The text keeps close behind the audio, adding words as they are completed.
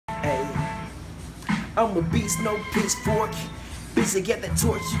I'm a beast, no pitchfork. Bitch, I get that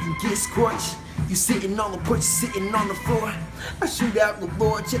torch, you can get scorched. You sitting on the porch, sitting on the floor. I shoot out the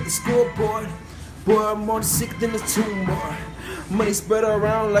Lord, check the scoreboard. Boy, I'm more sick than a tumor. Money spread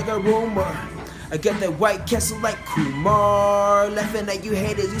around like a rumor. I got that White Castle like Kumar. Laughing at you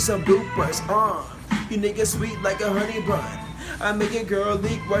haters, you some bloopers. You niggas sweet like a honey bun. I make a girl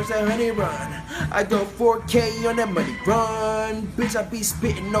leak, watch that honey run. I go 4K on that money run. Bitch, I be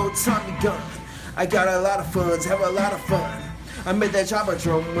spitting no Tommy gun. I got a lot of funds, have a lot of fun. I made that chopper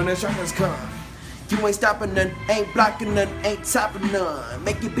drum when the sharkers come. You ain't stopping none, ain't blocking none, ain't topping none.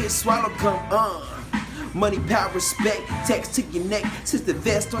 Make your bitch swallow, come on. Money, power, respect, text to your neck, since the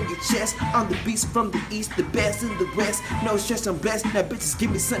vest on your chest. I'm the beast from the east, the best in the west. No stress, I'm blessed. Now bitches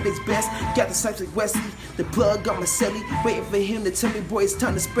give me Sunday's best. Got the stripes like Wesley, the plug on my celly. Waiting for him to tell me, boy, it's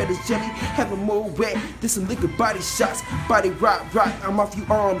time to spread his jelly. Having more wet, than some liquor body shots. Body rock, I'm off you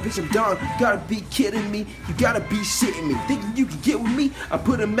arm, bitch, I'm done. Gotta be kidding me, you gotta be shitting me. Thinking you can get with me, I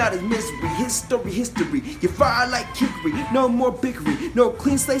put him out of misery. History, you fire like kickery. No more bickery, no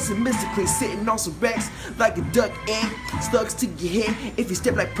clean slates and mystically. Sitting on some racks like a duck egg, slugs to your head if you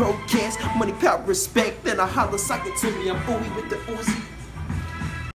step like pro cans. Money, power, respect, then I holler, sock it to me. I'm ooey with the Uzi.